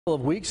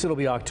Of weeks it'll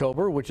be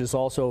October, which is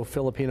also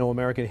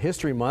Filipino-American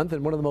History Month,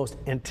 and one of the most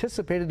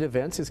anticipated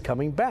events is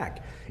coming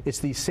back. It's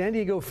the San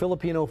Diego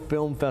Filipino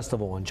Film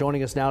Festival, and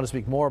joining us now to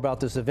speak more about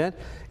this event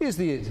is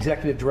the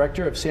executive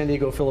director of San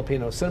Diego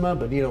Filipino Cinema,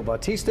 Benito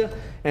Bautista,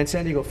 and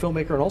San Diego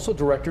filmmaker and also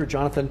director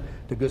Jonathan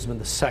de Guzman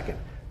II.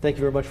 Thank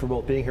you very much for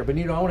both being here.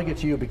 Benito, I want to get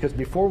to you because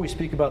before we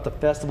speak about the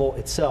festival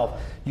itself,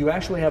 you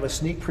actually have a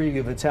sneak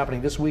preview that's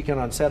happening this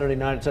weekend on Saturday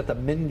night. It's at the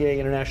Mingay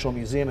International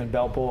Museum in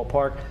Balboa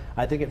Park.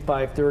 I think at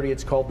 5:30.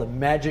 It's called the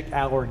Magic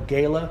Hour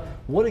Gala.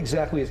 What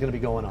exactly is going to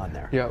be going on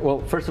there? Yeah, well,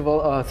 first of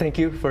all, thank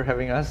you for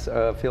having us,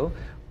 Phil.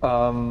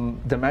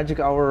 The Magic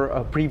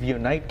Hour Preview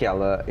Night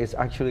Gala is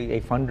actually a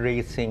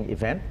fundraising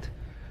event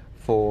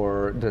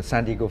for the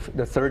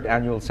third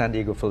annual San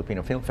Diego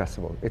Filipino Film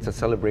Festival. It's a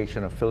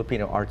celebration of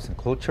Filipino arts and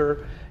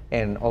culture,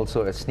 and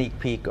also a sneak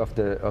peek of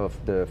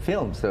the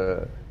films,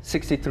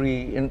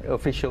 63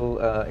 official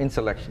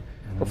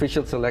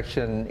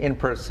selection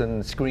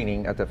in-person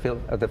screening at the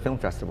film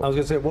festival. I was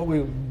going to say, what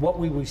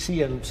we will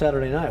see on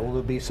Saturday night? Will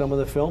it be some of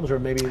the films, or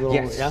maybe a little?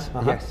 Yes, yeah?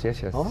 yes.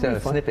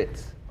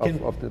 Snippets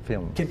of the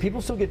film. Can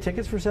people still get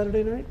tickets for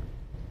Saturday night?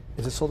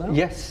 Is it sold out?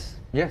 Yes.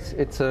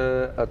 It's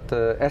at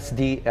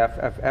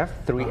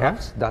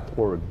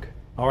sdfff3fs.org.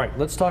 All right,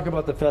 let's talk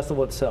about the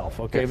festival itself.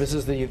 Okay, yes. This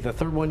is the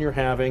third one you're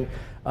having.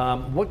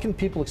 What can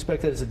people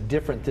expect that is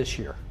different this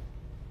year?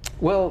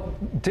 Well,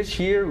 this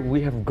year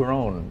we have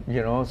grown,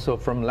 so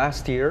from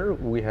last year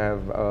we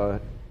have,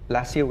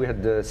 last year we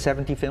had the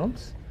 70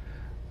 films,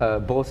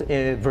 both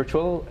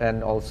virtual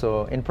and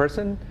also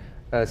in-person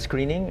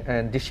screening,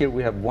 and this year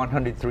we have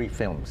 103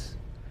 films.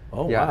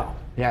 Oh, yeah. Wow.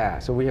 Yeah,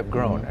 so we have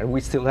grown, and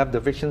we still have the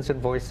Visions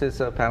and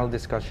Voices panel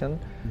discussion,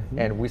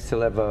 and we still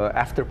have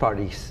after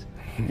parties,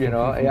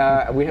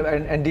 Yeah, we have,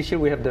 and this year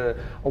we have the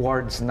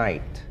awards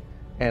night,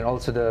 and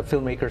also the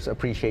filmmakers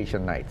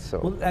appreciation night. So,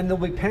 well, and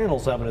there'll be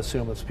panels, I would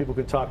assume, so people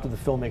can talk to the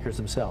filmmakers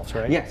themselves,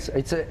 right? Yes,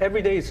 it's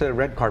every day is a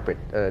red carpet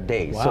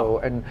day. Wow. So,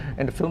 and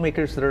the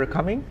filmmakers that are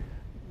coming,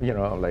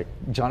 like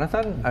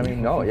Jonathan,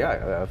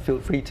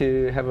 feel free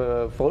to have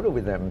a photo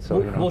with them. So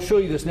we'll show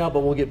you this now,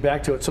 but we'll get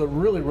back to it. So it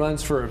really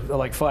runs for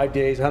like 5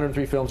 days,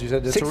 103 films. You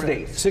said 6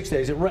 days. 6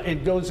 days.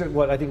 It goes at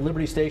what I think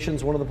Liberty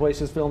Station's one of the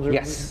places films are.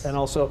 Yes. And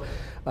also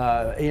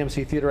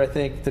AMC Theater. I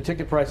think the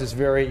ticket prices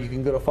vary. You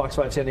can go to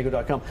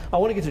fox5sandiego.com. I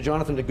want to get to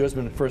Jonathan de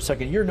Guzman for a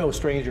second. You're no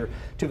stranger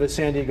to the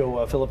San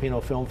Diego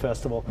Filipino Film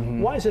Festival.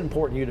 Why is it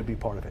important to you to be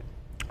part of it?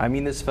 I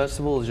mean, this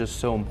festival is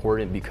just so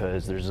important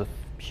because there's a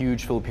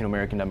huge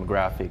Filipino-American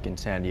demographic in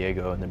San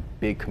Diego and a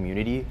big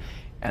community,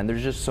 and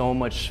there's just so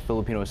much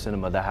Filipino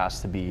cinema that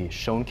has to be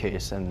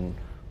showcased, and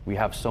we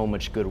have so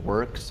much good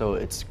work, so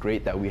it's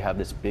great that we have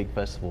this big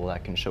festival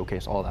that can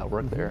showcase all that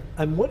work there.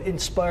 And what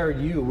inspired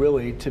you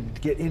really to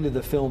get into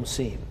the film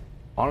scene?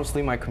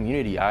 Honestly, my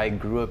community. I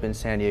grew up in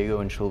San Diego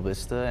in Chula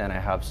Vista, and I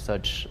have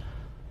such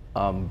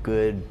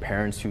good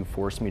parents who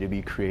forced me to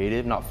be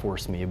creative. Not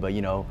forced me, but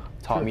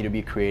taught me to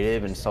be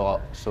creative, and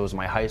so is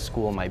my high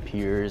school, my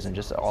peers, and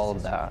just all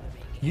of that.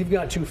 You've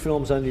got 2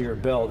 films under your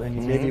belt, and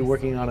you may be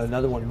working on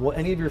another one. Will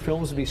any of your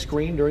films be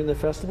screened during the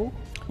festival?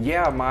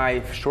 Yeah,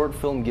 my short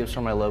film, Gifts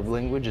from My Love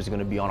Language, is going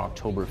to be on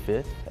October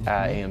 5th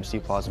at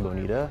AMC Plaza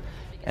Bonita,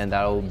 and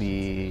that'll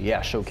be,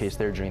 showcased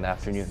there during the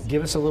afternoon.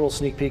 Give us a little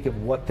sneak peek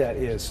of what that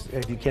is.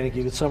 If you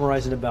can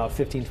summarize it in about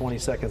 15-20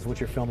 seconds.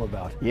 What's your film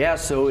about? Yeah,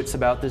 so it's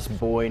about this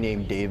boy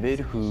named David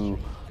who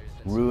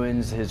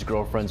ruins his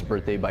girlfriend's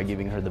birthday by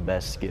giving her the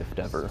best gift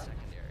ever.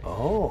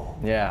 Oh.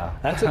 Yeah.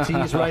 That's a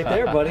tease right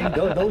there, buddy.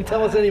 Don't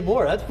tell us any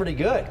more. That's pretty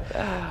good.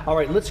 All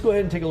right, let's go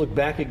ahead and take a look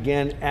back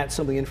again at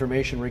some of the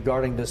information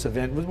regarding this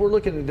event. We're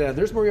looking at,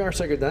 there's Maria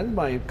Arcegadun,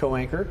 my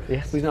co-anchor.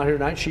 Yes. Who's not here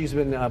tonight. She's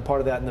been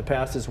part of that in the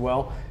past as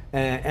well.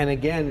 And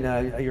again,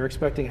 you're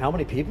expecting how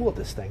many people at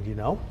this thing, do you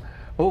know?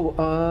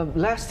 Oh,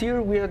 last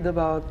year we had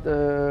about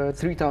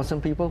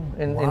 3,000 people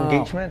in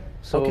engagement.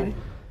 So. Okay.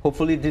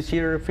 Hopefully this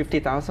year,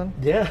 50,000.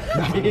 Yeah,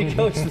 there you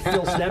go.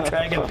 Still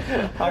Snapdragon.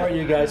 All right,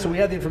 you guys. So we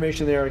have the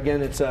information there.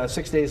 Again, it's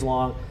 6 days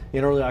long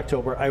in early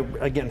October.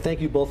 Again,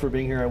 thank you both for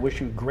being here. I wish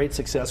you great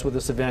success with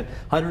this event.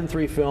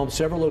 103 films,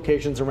 several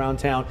locations around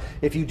town.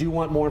 If you do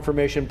want more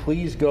information,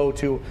 please go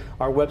to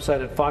our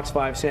website at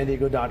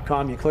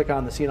fox5sandiego.com. You click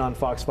on the Scene on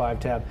Fox 5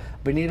 tab.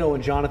 Benito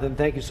and Jonathan,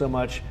 thank you so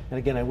much. And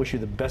again, I wish you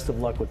the best of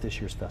luck with this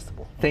year's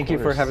festival. Thank you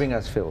for having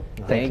us, Phil.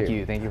 Thank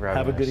you. Thank you for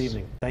having us. Have a good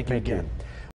evening. Thank you again.